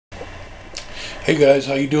Hey guys,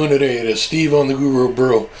 how you doing today? It is Steve on the Guru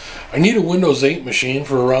Brew. I need a Windows 8 machine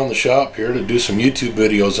for around the shop here to do some YouTube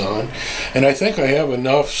videos on, and I think I have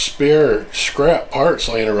enough spare scrap parts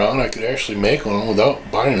laying around I could actually make one without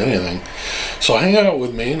buying anything. So hang out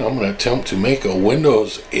with me and I'm going to attempt to make a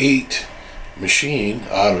Windows 8 machine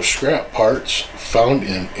out of scrap parts found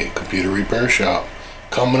in a computer repair shop.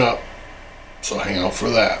 Coming up, so hang out for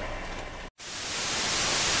that.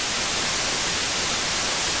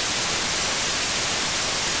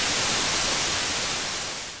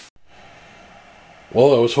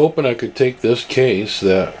 Well, I was hoping I could take this case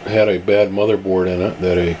that had a bad motherboard in it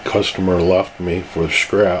that a customer left me for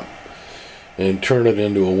scrap and turn it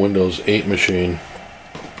into a Windows 8 machine.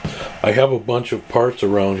 I have a bunch of parts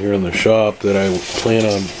around here in the shop that I plan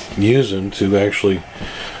on using to actually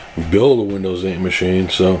build a Windows 8 machine,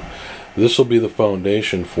 so this will be the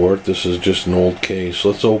foundation for it. This is just an old case.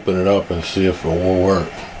 Let's open it up and see if it will work.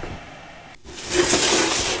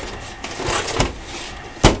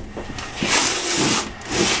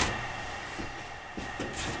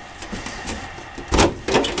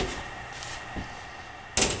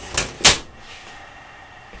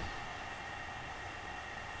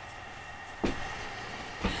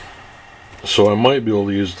 So I might be able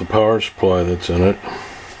to use the power supply that's in it.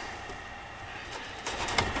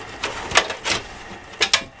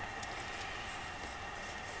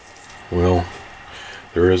 Well,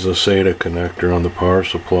 there is a SATA connector on the power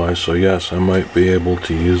supply, so yes, I might be able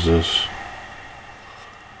to use this.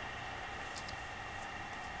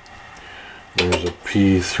 There's a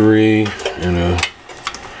P3 and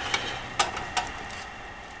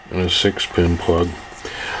a 6-pin plug.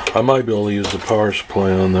 I might be able to use the power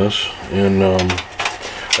supply on this, and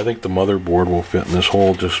I think the motherboard will fit in this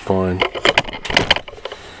hole just fine.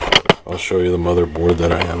 I'll show you the motherboard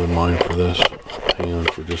that I have in mind for this. Hang on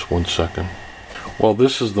for just 1 second. Well,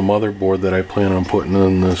 this is the motherboard that I plan on putting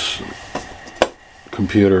in this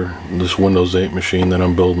computer, this Windows 8 machine that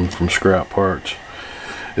I'm building from scrap parts.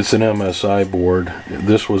 It's an MSI board.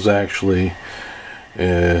 This was actually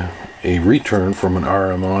a return from an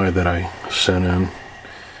RMI that I sent in,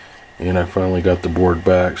 and I finally got the board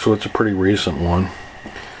back, so it's a pretty recent one.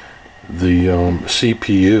 The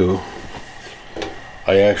CPU,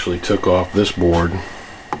 I actually took off this board.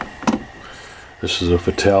 This is a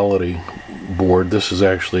Fatality board. This is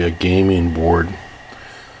actually a gaming board.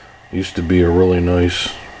 Used to be a really nice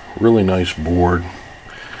board,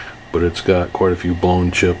 but it's got quite a few blown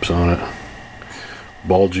chips on it.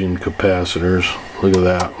 Bulging capacitors. Look at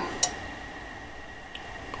that.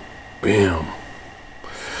 Bam.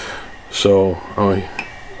 So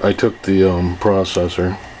I took the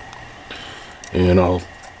processor, and I'll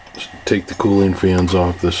take the cooling fans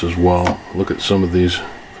off this as well. Look at some of these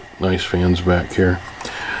nice fans back here.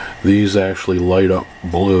 These actually light up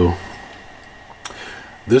blue.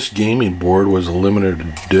 This gaming board was a limited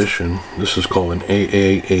edition. This is called an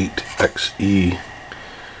AA8XE,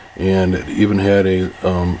 and it even had a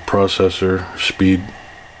processor speed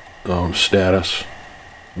status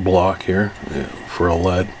block here for a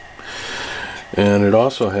LED. And it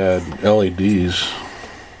also had LEDs.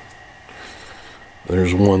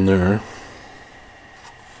 There's one there.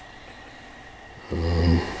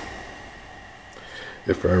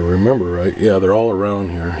 If I remember right, yeah, they're all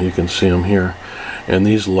around here. You can see them here. And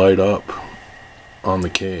these light up on the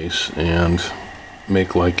case and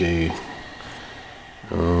make like a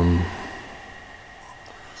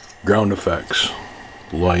ground effects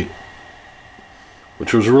light,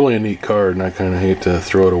 which was really a neat card, and I kind of hate to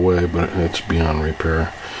throw it away, but it's beyond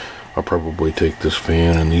repair. I'll probably take this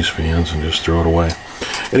fan and these fans and just throw it away.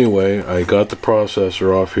 Anyway, I got the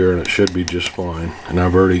processor off here and it should be just fine, and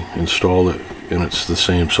I've already installed it and it's the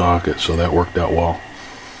same socket, so that worked out well.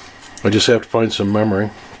 I just have to find some memory,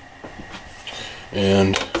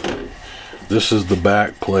 and this is the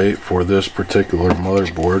back plate for this particular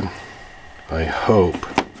motherboard. I hope.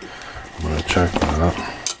 I'm going to check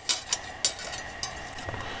that.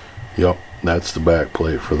 Yep, that's the back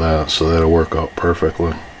plate for that, so that'll work out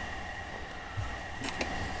perfectly.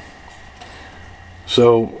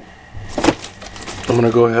 So I'm going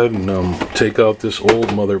to go ahead and take out this old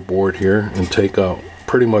motherboard here and take out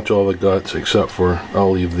pretty much all the guts, except for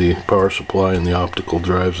I'll leave the power supply and the optical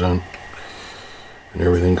drives in, and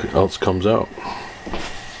everything else comes out.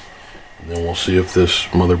 And then we'll see if this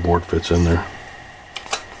motherboard fits in there.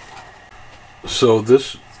 So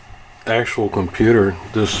this actual computer,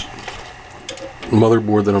 this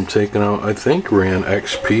motherboard that I'm taking out, I think ran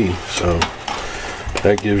XP, so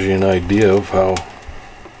that gives you an idea of how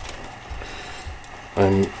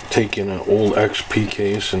I'm taking an old XP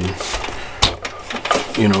case and,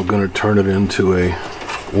 you know, gonna turn it into a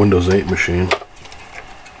Windows 8 machine.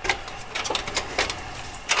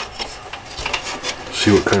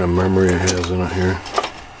 See what kind of memory it has in it here.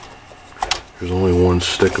 There's only one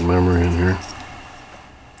stick of memory in here.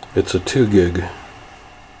 It's a 2 gig.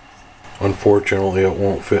 Unfortunately, it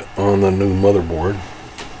won't fit on the new motherboard.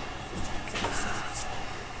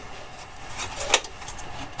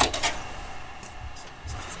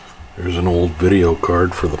 There's an old video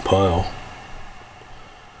card for the pile.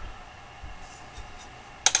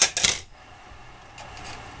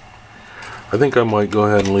 I think I might go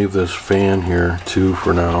ahead and leave this fan here too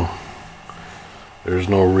for now. There's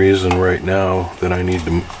no reason right now that I need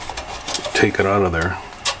to take it out of there.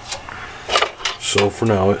 So for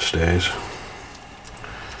now it stays.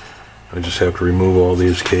 I just have to remove all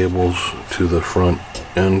these cables to the front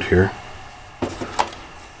end here.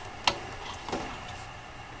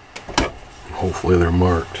 Hopefully they're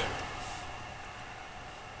marked.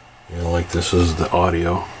 Yeah, like this is the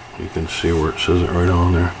audio. You can see where it says it right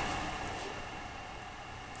on there.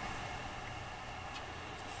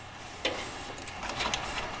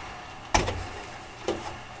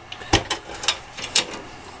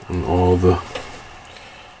 And all the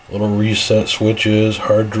little reset switches,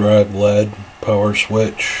 hard drive LED, power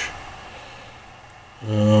switch.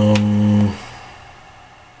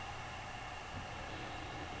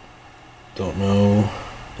 Don't know,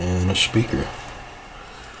 and a speaker.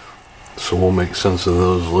 So we'll make sense of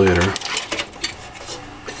those later.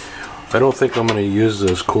 I don't think I'm going to use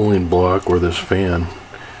this cooling block or this fan.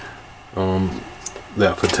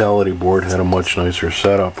 That Fatality board had a much nicer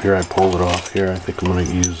setup. Here I pulled it off here. I think I'm going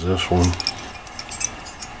to use this one.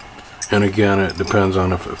 And again, it depends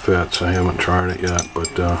on if it fits. I haven't tried it yet, but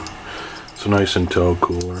it's a nice Intel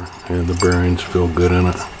cooler, and the bearings feel good in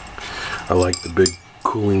it. I like the big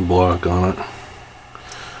cooling block on it.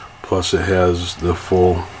 Plus, it has the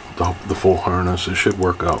full harness. It should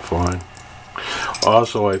work out fine.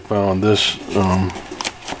 Also, I found this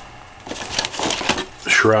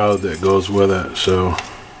shroud that goes with it, so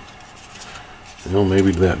you know,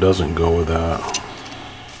 maybe that doesn't go with that.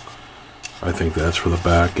 I think that's for the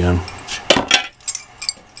back end.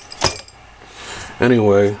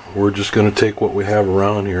 Anyway, we're just going to take what we have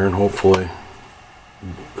around here and hopefully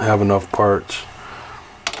have enough parts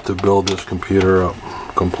to build this computer up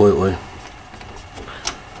completely.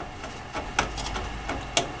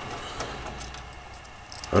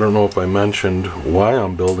 I don't know if I mentioned why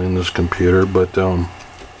I'm building this computer, but the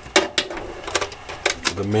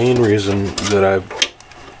main reason that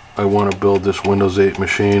I want to build this Windows 8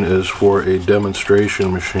 machine is for a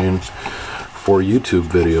demonstration machine for YouTube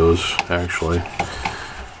videos. Actually,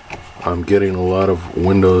 I'm getting a lot of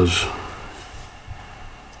Windows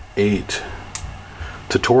 8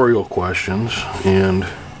 tutorial questions, and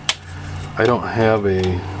I don't have a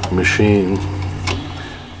machine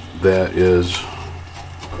that is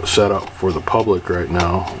set up for the public right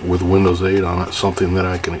now with Windows 8 on it, something that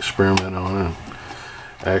I can experiment on and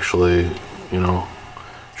actually, you know,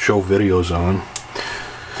 show videos on.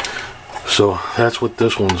 So that's what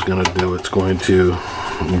this one's going to do. It's going to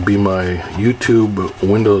be my YouTube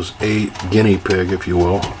Windows 8 guinea pig, if you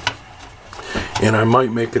will. And I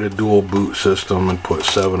might make it a dual boot system and put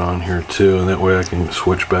 7 on here too, and that way I can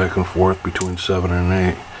switch back and forth between 7 and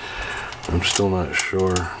 8. I'm still not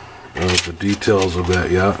sure of the details of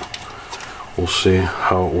that yet. We'll see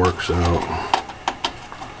how it works out.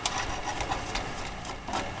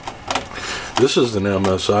 This is an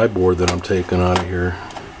MSI board that I'm taking out of here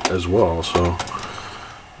as well, so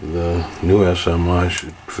the new SMI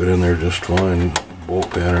should fit in there just fine.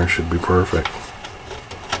 Bolt pattern should be perfect.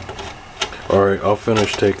 Alright, I'll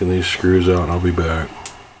finish taking these screws out and I'll be back.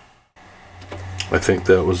 I think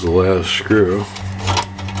that was the last screw.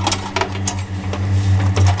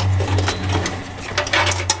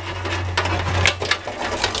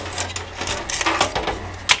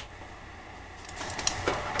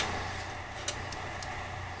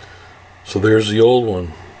 So there's the old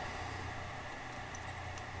one.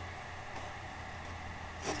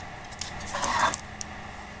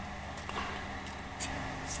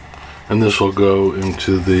 And this will go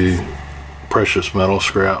into the precious metal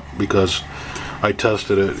scrap because I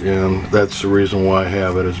tested it, and that's the reason why I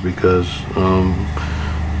have it, is because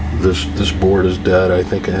this board is dead. I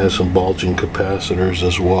think it has some bulging capacitors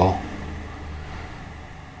as well.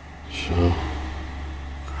 So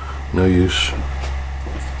no use.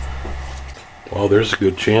 Well, there's a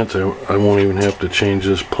good chance I won't even have to change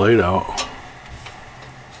this plate out.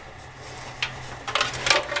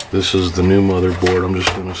 This is the new motherboard. I'm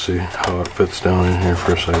just going to see how it fits down in here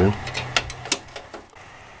for a second.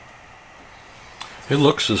 It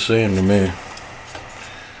looks the same to me.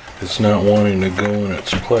 It's not wanting to go in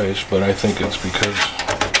its place, but I think it's because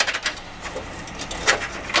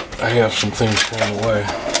I have some things in the way.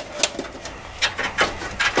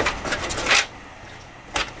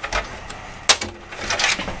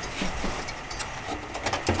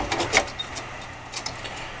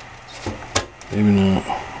 Maybe not.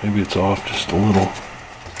 Maybe it's off just a little.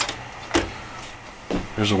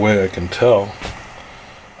 There's a way I can tell.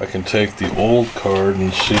 I can take the old card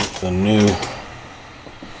and see if the new.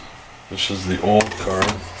 This is the old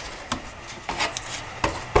card.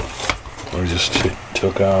 I just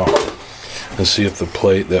took out and see if the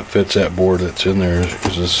plate that fits that board that's in there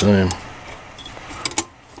is the same.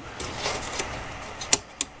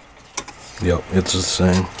 Yep, it's the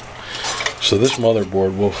same. So this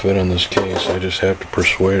motherboard will fit in this case. I just have to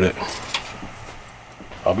persuade it.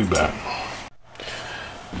 I'll be back.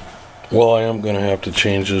 Well, I am going to have to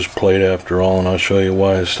change this plate after all, and I'll show you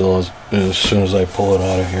why. As soon as I pull it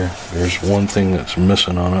out of here. There's one thing that's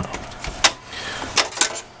missing on it.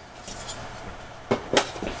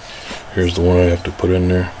 Here's the one I have to put in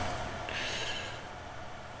there.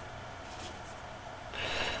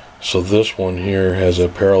 So this one here has a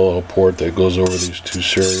parallel port that goes over these two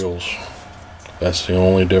serials. That's the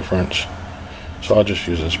only difference. So I'll just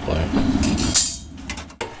use this plate.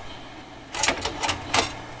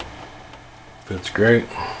 Fits great,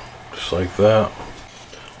 just like that.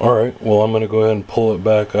 Alright, well, I'm going to go ahead and pull it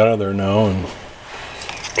back out of there now and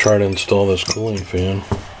try to install this cooling fan.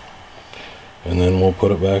 And then we'll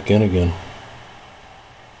put it back in again.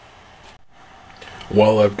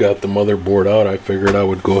 While I've got the motherboard out, I figured I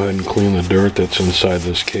would go ahead and clean the dirt that's inside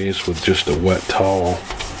this case with just a wet towel.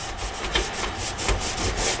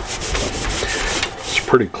 It's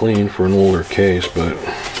pretty clean for an older case, but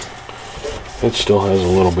it still has a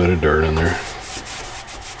little bit of dirt in there.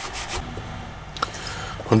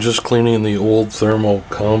 I'm just cleaning the old thermal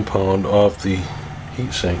compound off the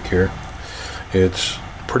heatsink here. It's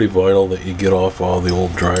pretty vital that you get off all the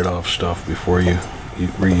old dried off stuff before you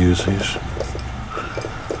reuse these.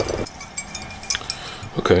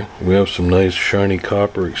 Okay, we have some nice shiny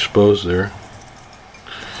copper exposed there.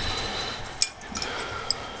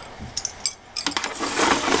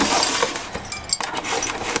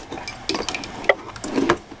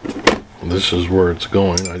 This is where it's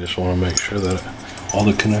going. I just want to make sure that all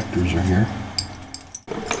the connectors are here.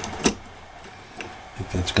 I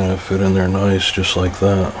think that's going to fit in there nice, just like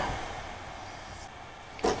that.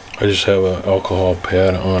 I just have an alcohol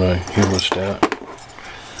pad on a hemostat.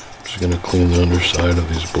 I'm just going to clean the underside of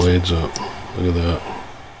these blades up. Look at that.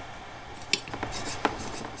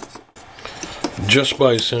 Just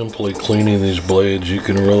by simply cleaning these blades, you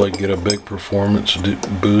can really get a big performance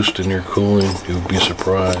boost in your cooling. You'll be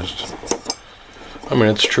surprised. I mean,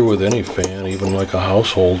 it's true with any fan, even like a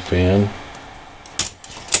household fan.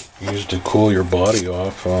 Used to cool your body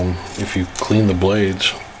off. If you clean the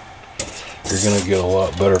blades, you're going to get a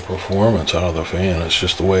lot better performance out of the fan. It's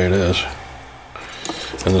just the way it is.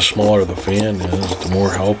 And the smaller the fan is, the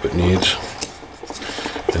more help it needs.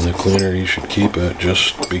 And the cleaner you should keep it,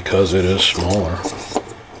 just because it is smaller.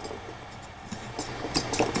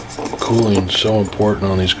 Cooling's so important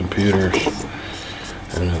on these computers,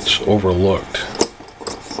 and it's overlooked.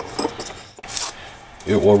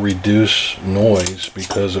 It will reduce noise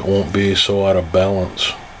because it won't be so out of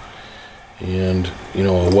balance. And you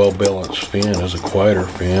know, a well-balanced fan is a quieter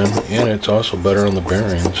fan, and it's also better on the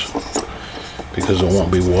bearings because it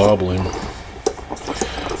won't be wobbling.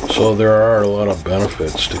 So there are a lot of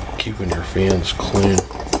benefits to keeping your fans clean.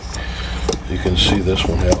 You can see this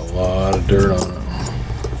one had a lot of dirt on it.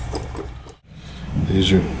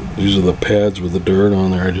 These are the pads with the dirt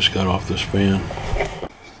on there I just got off this fan.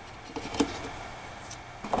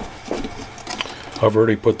 I've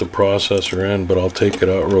already put the processor in, but I'll take it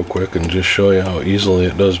out real quick and just show you how easily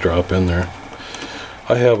it does drop in there.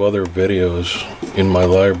 I have other videos in my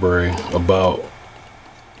library about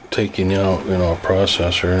taking out, you know, a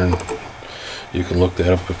processor, and you can look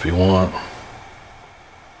that up if you want.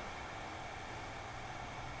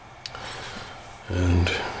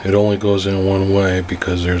 And it only goes in one way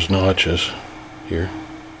because there's notches here.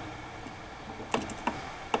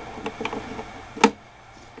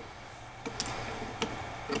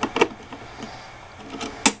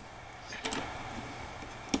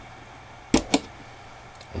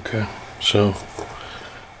 Okay, so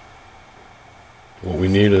what we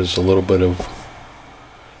need is a little bit of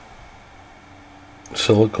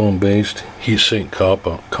silicone-based heatsink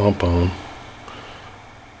compound.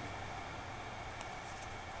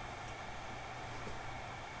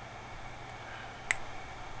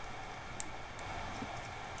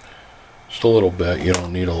 Just a little bit, you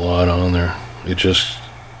don't need a lot on there. It just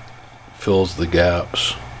fills the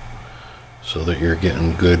gaps so that you're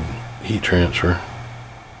getting good heat transfer.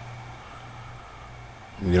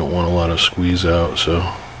 You don't want a lot of squeeze out, so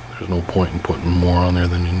there's no point in putting more on there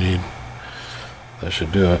than you need. That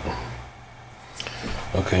should do it.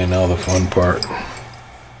 Okay, now the fun part.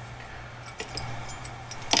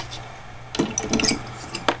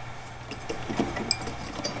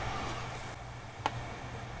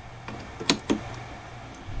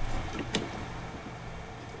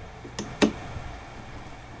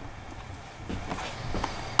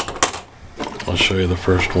 I'll show you the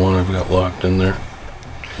first one I've got locked in there.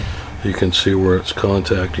 You can see where it's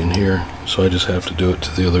contacting here, so I just have to do it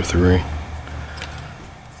to the other three.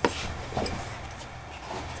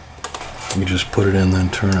 You just put it in, then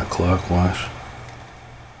turn it clockwise.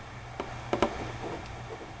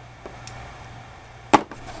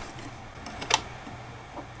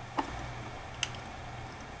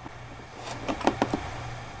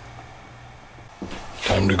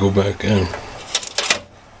 Time to go back in.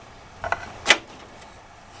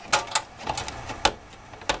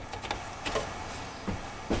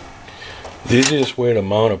 The easiest way to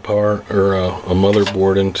mount a power or a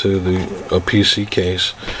motherboard into a PC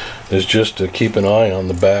case is just to keep an eye on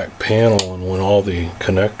the back panel, and when all the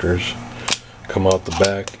connectors come out the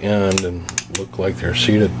back end and look like they're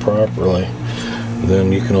seated properly,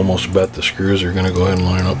 then you can almost bet the screws are going to go ahead and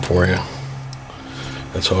line up for you.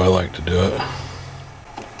 That's how I like to do it.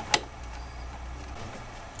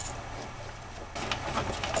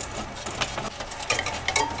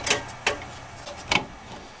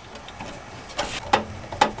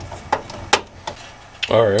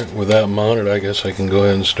 Alright, with that mounted, I guess I can go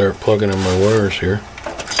ahead and start plugging in my wires here.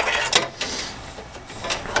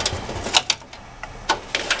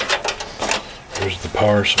 Here's the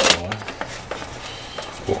power supply.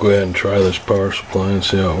 We'll go ahead and try this power supply and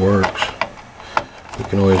see how it works. We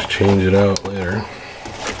can always change it out later.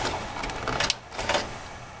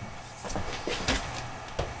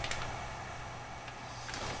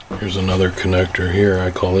 Here's another connector here.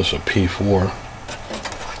 I call this a P4.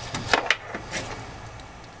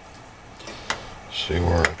 See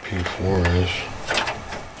where a P4 is.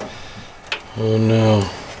 Oh no.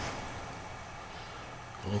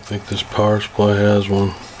 I don't think this power supply has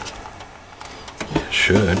one. It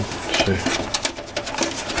should. Let's see.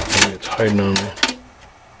 Maybe it's hiding on me.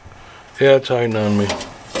 Yeah, it's hiding on me.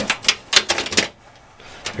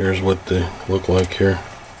 Here's what they look like here.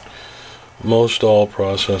 Most all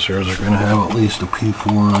processors are going to have at least a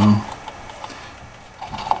P4 on them.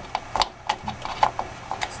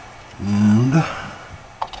 And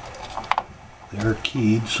they're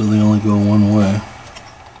keyed, so they only go one way.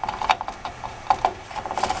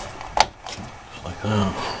 Just like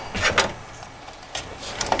that.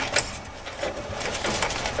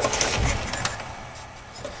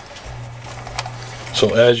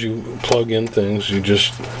 So as you plug in things, you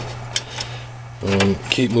just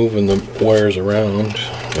keep moving the wires around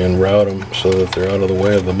and route them so that they're out of the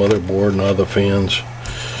way of the motherboard and out of the fans,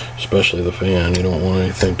 especially the fan. You don't want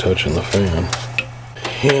anything touching the fan.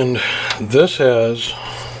 And this has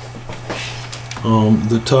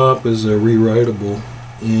the top is a rewritable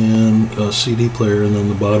and a CD player, and then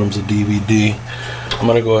the bottom's a DVD. I'm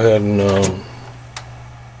going to go ahead and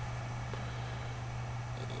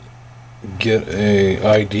get a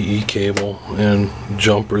IDE cable and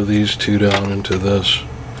jumper these two down into this.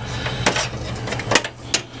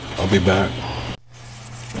 I'll be back.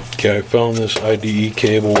 Okay, I found this IDE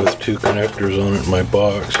cable with two connectors on it in my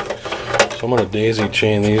box. So I'm going to daisy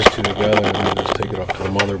chain these two together and then just take it off to the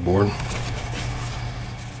motherboard.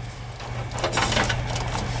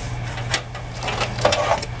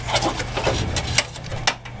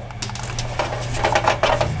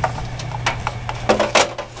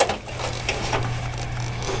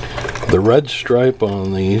 The red stripe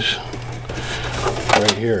on these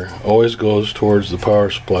right here always goes towards the power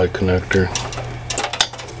supply connector.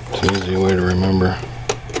 It's an easy way to remember.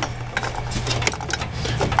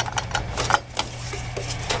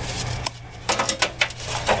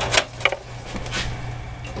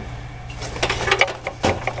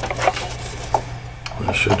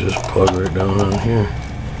 I should just plug right down on here.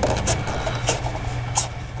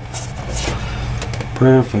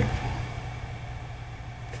 Perfect.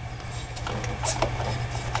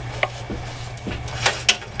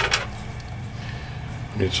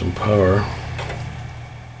 Need some power.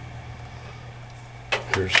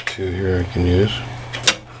 There's two here I can use.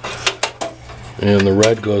 And the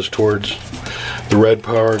red goes towards, the red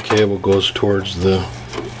power cable goes towards the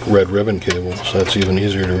red ribbon cable, so that's even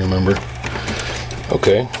easier to remember.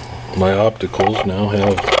 Okay, my opticals now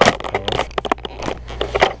have power.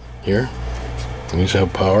 Here, these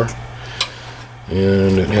have power.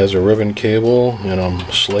 And it has a ribbon cable, and I'm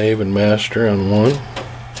slave and master on one.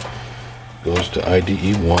 Goes to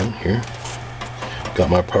IDE 1 here. Got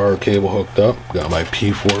my power cable hooked up. Got my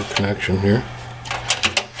P4 connection here.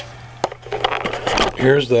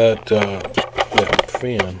 Here's that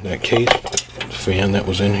fan, that case fan that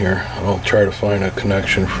was in here. I'll try to find a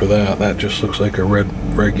connection for that. That just looks like a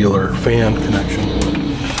regular fan connection.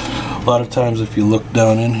 A lot of times if you look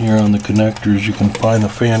down in here on the connectors, you can find the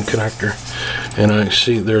fan connector. And I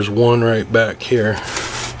see there's one right back here.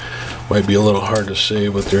 Might be a little hard to see,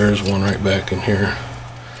 but there is one right back in here.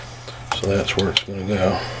 So that's where it's going to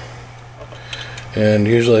go. And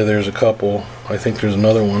usually there's a couple. I think there's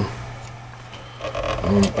another one.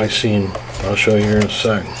 I'll show you here in a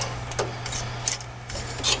sec.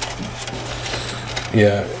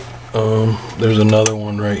 Yeah, there's another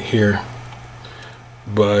one right here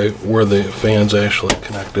by where the fan's actually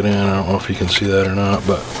connected in. I don't know if you can see that or not,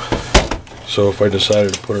 but so if I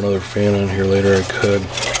decided to put another fan on here later, I could.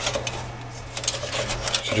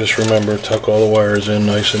 So just remember, tuck all the wires in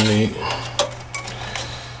nice and neat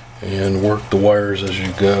and work the wires as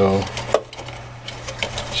you go,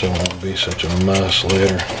 so it won't be such a mess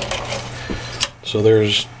later. So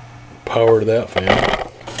there's power to that fan.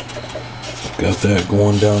 Got that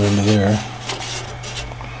going down into there.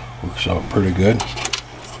 Works out pretty good.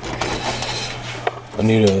 I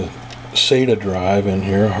need a SATA drive in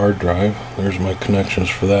here, a hard drive. There's my connections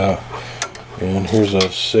for that. And here's a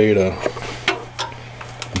SATA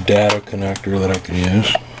data connector that I can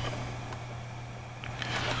use.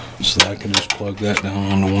 So I can just plug that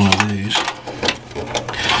down onto one of these.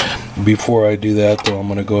 Before I do that though, I'm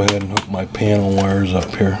going to go ahead and hook my panel wires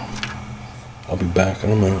up here. I'll be back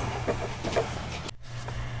in a minute.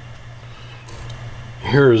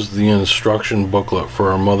 Here's the instruction booklet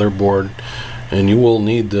for our motherboard, and you will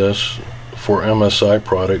need this for MSI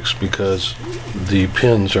products because the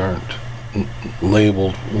pins aren't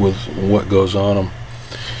labeled with what goes on them.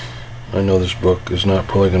 I know this book is not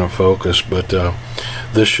probably going to focus, but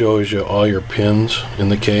this shows you all your pins in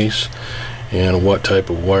the case and what type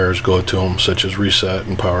of wires go to them, such as reset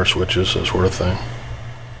and power switches, that sort of thing.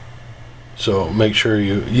 So make sure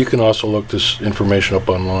you can also look this information up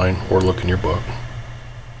online or look in your book.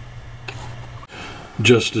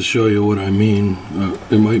 Just to show you what I mean,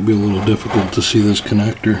 it might be a little difficult to see this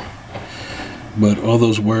connector, but all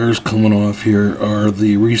those wires coming off here are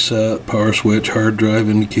the reset, power switch, hard drive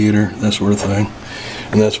indicator, that sort of thing.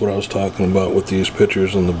 And that's what I was talking about with these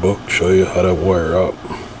pictures in the book, show you how to wire up.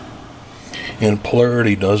 And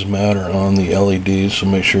polarity does matter on the LEDs, so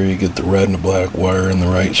make sure you get the red and the black wire in the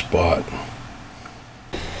right spot.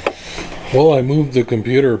 Well, I moved the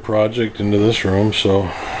computer project into this room so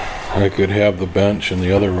I could have the bench in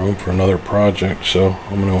the other room for another project, so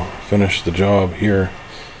I'm going to finish the job here.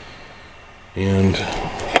 And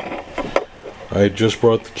I just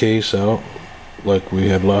brought the case out like we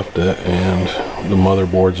had left it, and the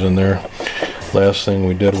motherboard's in there. Last thing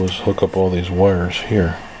we did was hook up all these wires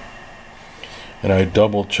here. And I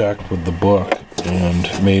double checked with the book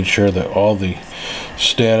and made sure that all the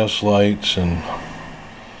status lights and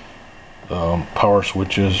power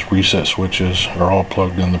switches, reset switches are all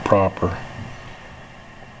plugged in the proper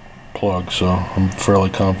plug, so I'm fairly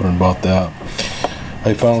confident about that.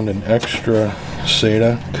 I found an extra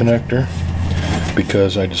SATA connector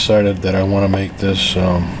because I decided that I want to make this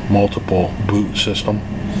multiple boot system,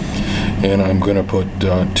 and I'm going to put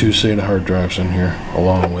 2 SATA hard drives in here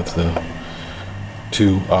along with the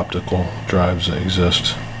 2 optical drives that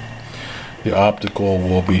exist. The optical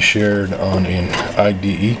will be shared on an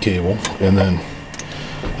IDE cable, and then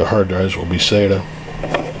the hard drives will be SATA.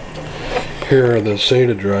 Here are the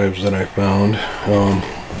SATA drives that I found.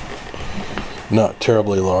 Not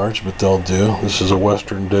terribly large, but they'll do. This is a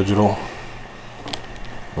Western Digital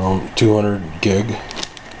 200 gig,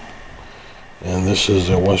 and this is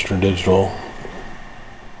a Western Digital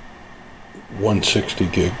 160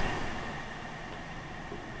 gig.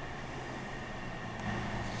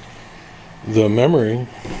 The memory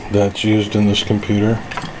that's used in this computer,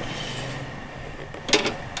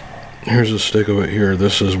 here's a stick of it here.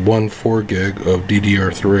 This is 1 4 gig of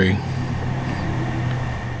DDR3,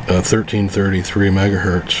 1333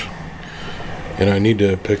 megahertz. And I need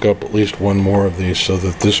to pick up at least one more of these so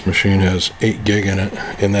that this machine has 8 gig in it,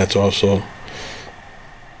 and that's also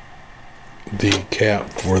the cap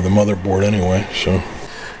for the motherboard anyway. So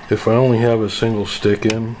if I only have a single stick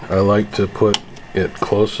in, I like to put it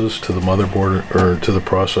closest to the motherboard or to the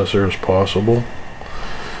processor as possible.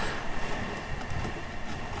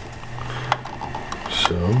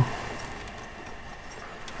 So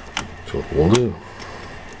that's what we'll do.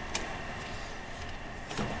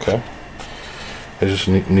 Okay. I just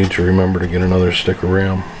need to remember to get another stick of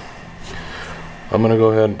RAM. I'm going to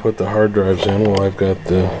go ahead and put the hard drives in while I've got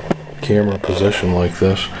the camera positioned like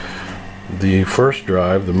this. The first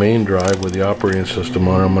drive, the main drive with the operating system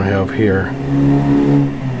on it, I'm going to have here.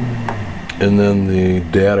 And then the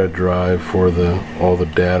data drive for all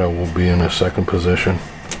the data will be in a second position.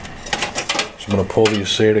 So I'm going to pull these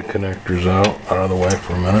SATA connectors out of the way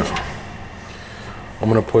for a minute. I'm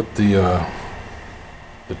going to put the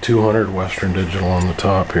 200 Western Digital on the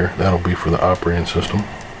top here. That'll be for the operating system.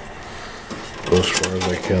 Go as far as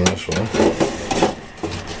I can this way.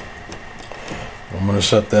 I'm going to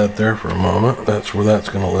set that there for a moment. That's where that's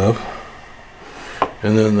going to live.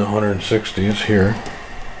 And then the 160 is here.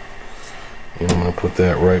 And I'm going to put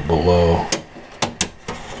that right below.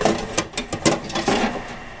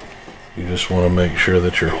 You just want to make sure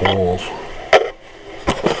that your holes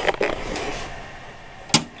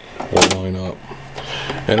will line up.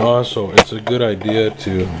 And also, it's a good idea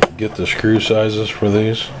to get the screw sizes for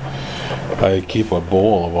these. I keep a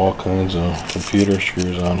bowl of all kinds of computer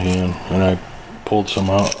screws on hand, and I pulled some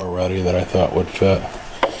out already that I thought would fit.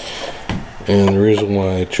 And the reason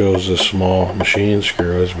why I chose this small machine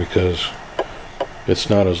screw is because it's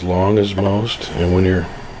not as long as most, and when you're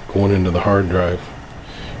going into the hard drive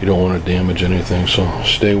you don't want to damage anything, so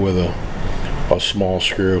stay with a small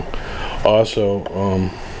screw. Also,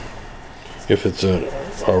 if it's a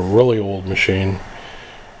really old machine,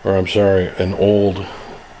 or I'm sorry, an old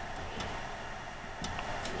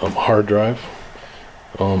hard drive,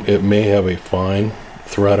 it may have a fine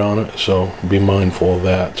thread on it, so be mindful of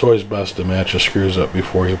that. It's always best to match the screws up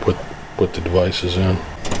before you put the devices in.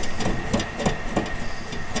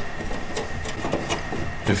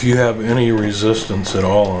 If you have any resistance at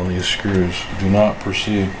all on these screws, do not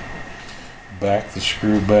proceed. Back the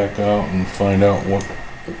screw back out and find out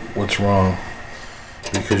what's wrong,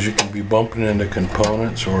 because you can be bumping into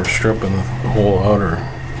components or stripping the hole out, or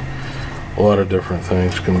a lot of different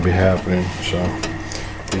things can be happening. So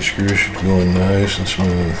these screws should go in nice and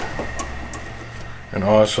smooth. And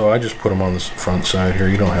also, I just put them on the front side here.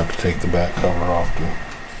 You don't have to take the back cover off to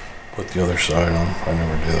put the other side on. I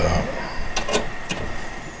never do that.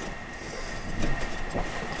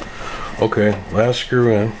 Okay, last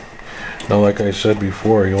screw in. Now, like I said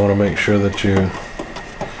before, you want to make sure that you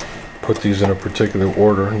put these in a particular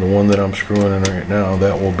order. The one that I'm screwing in right now,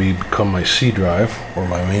 that will become my C drive, or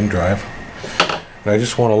my main drive. And I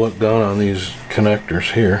just want to look down on these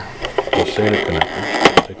connectors here, the SATA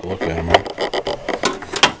connectors. Take a look at them.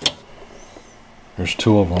 There's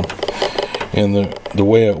two of them. And the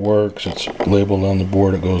way it works, it's labeled on the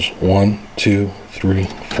board. It goes 1, 2, 3,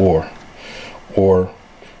 4. Or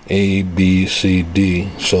A, B, C, D.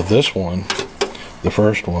 So this one, the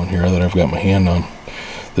first one here that I've got my hand on,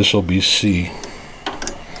 this will be C.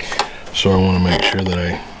 So I want to make sure that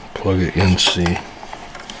I plug it in C.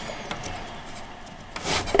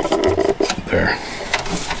 There.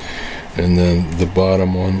 And then the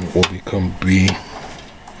bottom one will become B.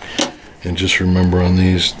 And just remember, on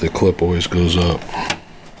these, the clip always goes up.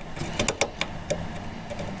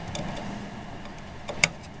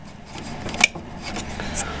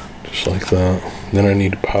 Just like that. Then I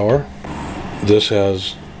need power. This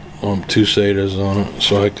has 2 SATAs on it,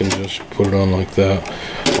 so I can just put it on like that.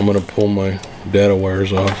 I'm going to pull my data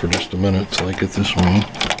wires off for just a minute till I get this one.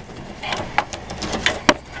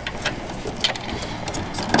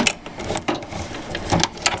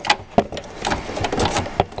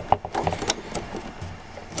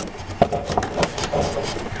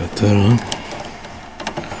 Got that on.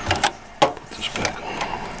 Put this back on.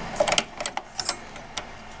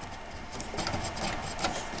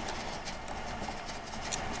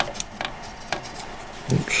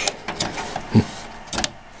 Oops.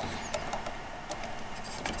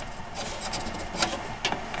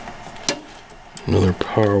 Another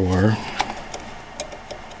power wire.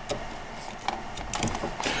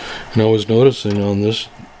 And I was noticing on this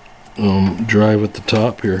drive at the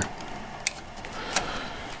top here,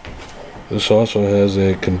 this also has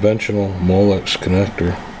a conventional Molex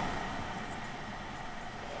connector,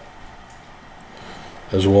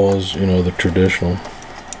 as well as, you know, the traditional.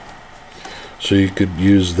 So you could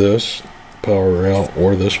use this power out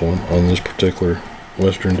or this one on this particular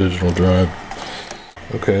Western Digital drive.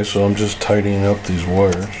 Okay, so I'm just tightening up these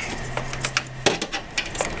wires.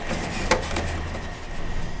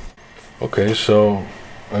 Okay, so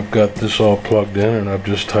I've got this all plugged in, and I've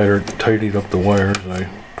just tidied up the wires. I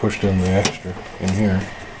pushed in the extra in here.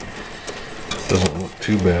 Doesn't look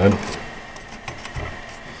too bad.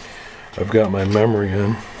 I've got my memory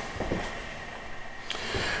in.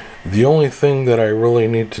 The only thing that I really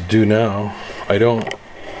need to do now, I don't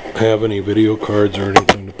have any video cards or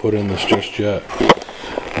anything to put in this just yet.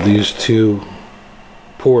 These two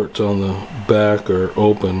ports on the back are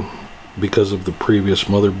open because of the previous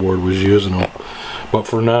motherboard was using them. But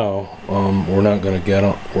for now, we're not going to get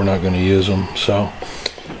them. We're not going to use them. So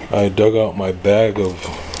I dug out my bag of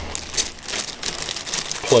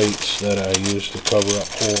plates that I use to cover up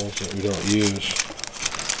holes that we don't use.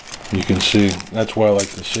 You can see, that's why I like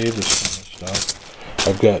to save this kind of stuff.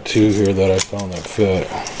 I've got 2 here that I found that fit.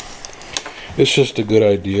 It's just a good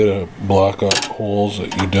idea to block up holes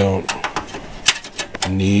that you don't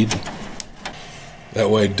need. That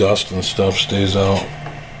way dust and stuff stays out.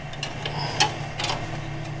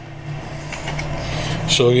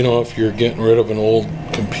 So, you know, if you're getting rid of an old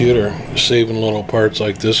computer, saving little parts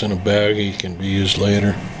like this in a baggie can be used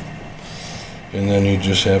later. And then you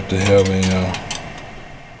just have to have a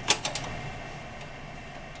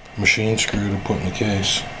machine screw to put in the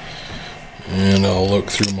case. And I'll look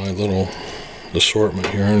through my little assortment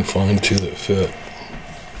here and find 2 that fit.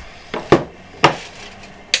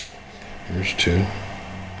 Here's 2.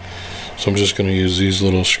 So I'm just going to use these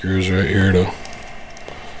little screws right here to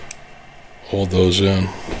hold those in.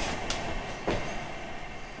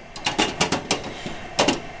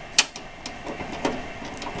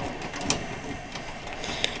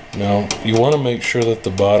 Now you want to make sure that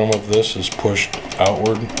the bottom of this is pushed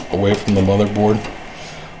outward away from the motherboard.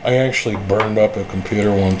 I actually burned up a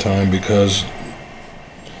computer one time because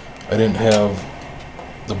I didn't have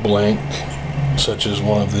the blank, such as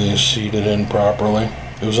one of these, seated in properly.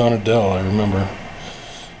 It was on a Dell, I remember,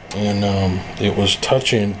 and it was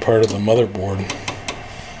touching part of the motherboard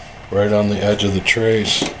right on the edge of the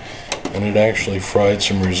trace, and it actually fried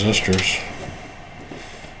some resistors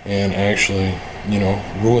and actually, you know,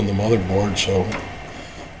 ruined the motherboard. So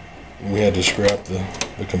we had to scrap the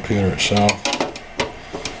computer itself.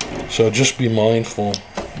 So just be mindful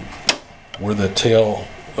where the tail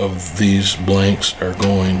of these blanks are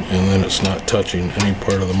going, and then it's not touching any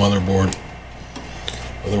part of the motherboard.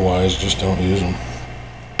 Otherwise, just don't use them.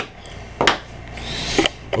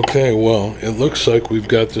 Okay, well, it looks like we've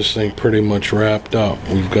got this thing pretty much wrapped up.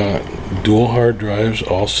 We've got dual hard drives,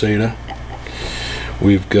 all SATA.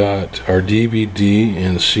 We've got our DVD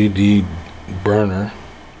and CD burner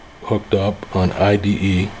hooked up on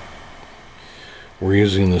IDE. We're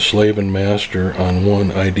using the slave and master on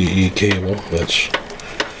one IDE cable that's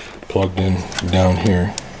plugged in down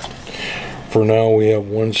here. For now, we have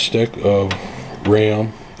 1 stick of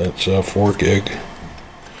RAM, that's 4 gig.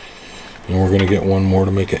 And we're going to get 1 more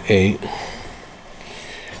to make it 8.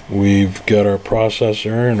 We've got our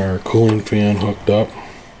processor and our cooling fan hooked up.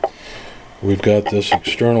 We've got this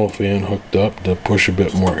external fan hooked up to push a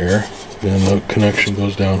bit more air. Then the connection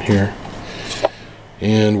goes down here.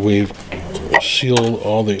 And we've sealed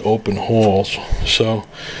all the open holes. So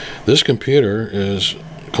this computer is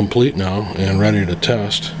complete now and ready to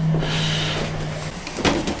test.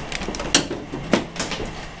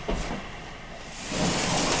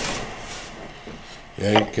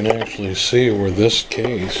 Yeah, you can actually see where this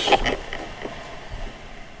case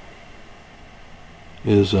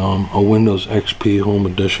is a Windows XP Home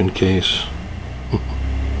Edition case.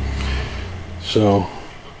 So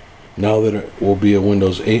now that it will be a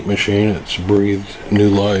Windows 8 machine, it's breathed new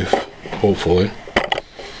life, hopefully.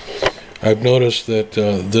 I've noticed that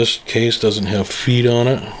this case doesn't have feet on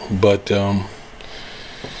it, but I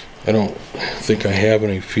don't think I have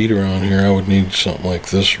any feet around here. I would need something like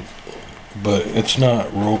this, but it's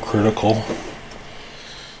not real critical.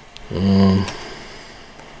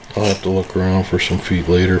 I'll have to look around for some feet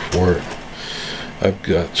later for it. I've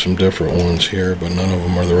got some different ones here, but none of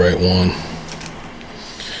them are the right one.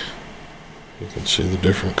 You can see the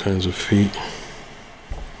different kinds of feet.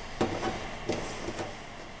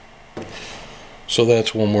 So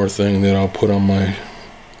that's one more thing that I'll put on my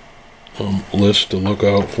list to look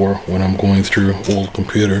out for when I'm going through old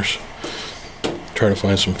computers. Try to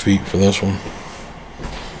find some feet for this one.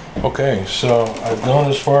 Okay, so I've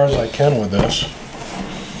gone as far as I can with this.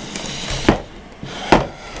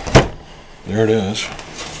 There it is.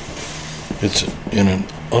 It's in an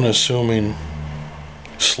unassuming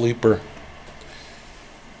sleeper.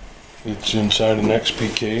 It's inside an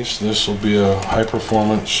XP case. This will be a high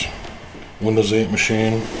performance Windows 8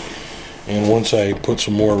 machine, and once I put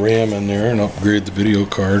some more RAM in there and upgrade the video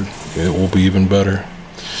card, it will be even better.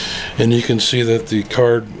 And you can see that the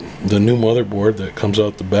card, the new motherboard that comes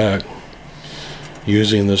out the back,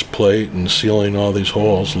 using this plate and sealing all these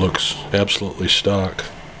holes, looks absolutely stock.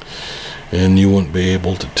 And you wouldn't be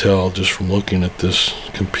able to tell just from looking at this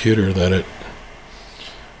computer that it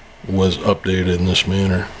was updated in this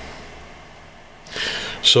manner.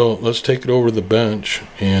 So let's take it over the bench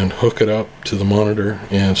and hook it up to the monitor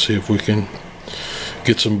and see if we can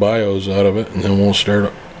get some BIOS out of it, and then we'll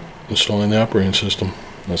start installing the operating system.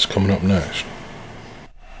 That's coming up next.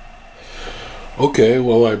 Okay,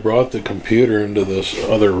 well, I brought the computer into this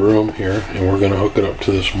other room here, and we're going to hook it up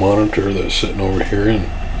to this monitor that's sitting over here and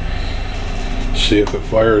see if it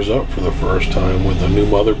fires up for the first time with the new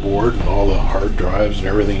motherboard and all the hard drives and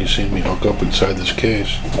everything you've seen me hook up inside this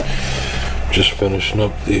case. Just finishing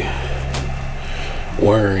up the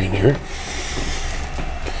wiring here.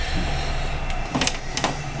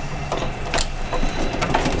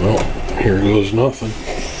 Well, here goes nothing.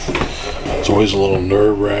 It's always a little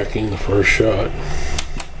nerve-wracking, the first shot.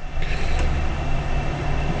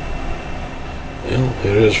 Well,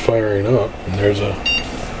 it is firing up, and there's a,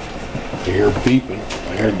 I hear beeping.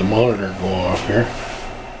 I heard the monitor go off here.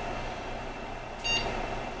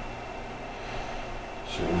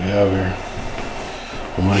 Let's see what we have here.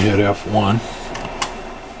 I'm going to hit F1.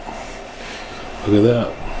 Look at that.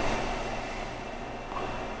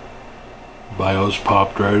 BIOS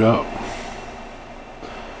popped right up.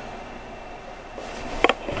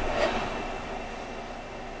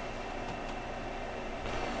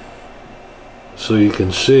 So you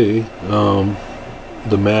can see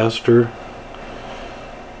the master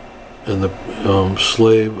and the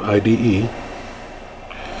slave IDE.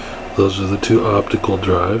 Those are the two optical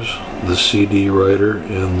drives, the CD writer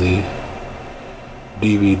and the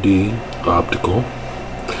DVD optical.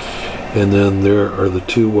 And then there are the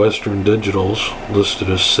two Western digitals listed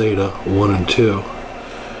as SATA 1 and 2.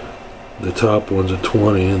 The top one's a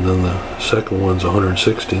 20 and then the second one's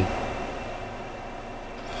 160.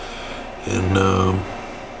 And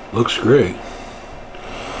looks great.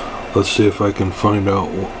 Let's see if I can find out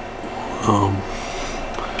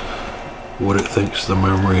what it thinks the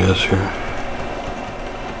memory is here.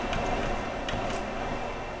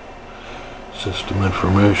 System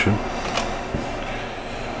information.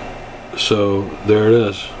 So there it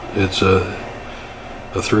is. It's a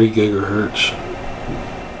 3 gigahertz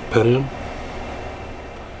Pentium.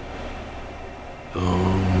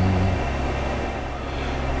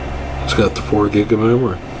 It's got the 4 gig of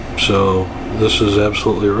memory. So this is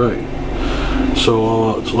absolutely right. So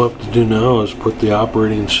all that's left to do now is put the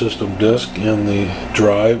operating system disk in the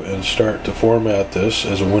drive and start to format this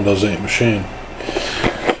as a Windows 8 machine.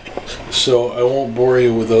 So I won't bore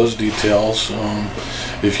you with those details.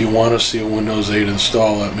 If you want to see a Windows 8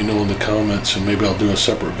 install, let me know in the comments and maybe I'll do a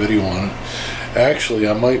separate video on it. Actually,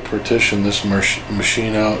 I might partition this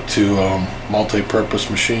machine out to multi-purpose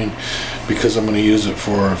machine because I'm going to use it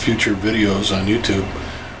for future videos on YouTube.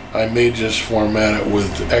 I may just format it with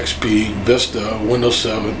XP, Vista, Windows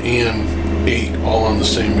 7, and 8 all on the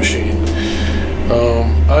same machine.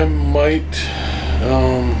 I might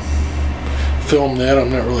film that, I'm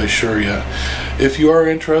not really sure yet. If you are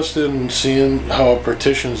interested in seeing how a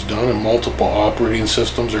partition is done and multiple operating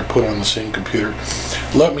systems are put on the same computer,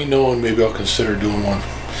 let me know and maybe I'll consider doing one.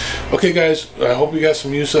 Okay guys, I hope you got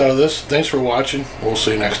some use out of this. Thanks for watching. We'll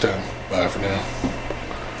see you next time. Bye for now.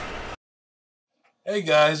 Hey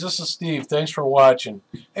guys, this is Steve. Thanks for watching.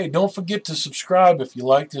 Hey, don't forget to subscribe if you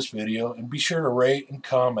like this video and be sure to rate and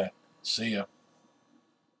comment. See ya.